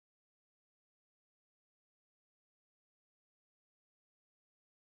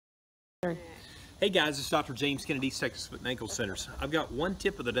Hey guys, it's Dr. James Kennedy, Texas Foot and Ankle Centers. I've got one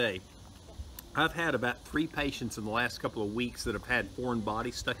tip of the day. I've had about 3 patients in the last couple of weeks that have had foreign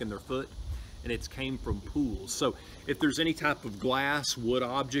bodies stuck in their foot, and it's came from pools. So if there's any type of glass, wood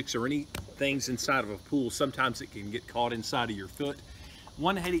objects, or any things inside of a pool, sometimes it can get caught inside of your foot.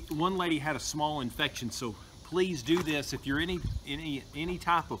 One lady had a small infection, so please do this if you're any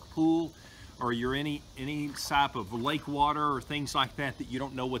type of pool, or you're any type of lake water or things like that you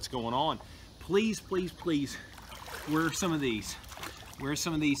don't know what's going on. Please, please, please wear some of these. Wear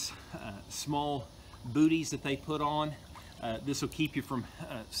some of these small booties that they put on. This will keep you from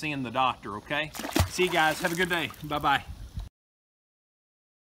seeing the doctor, okay? See you guys. Have a good day. Bye-bye.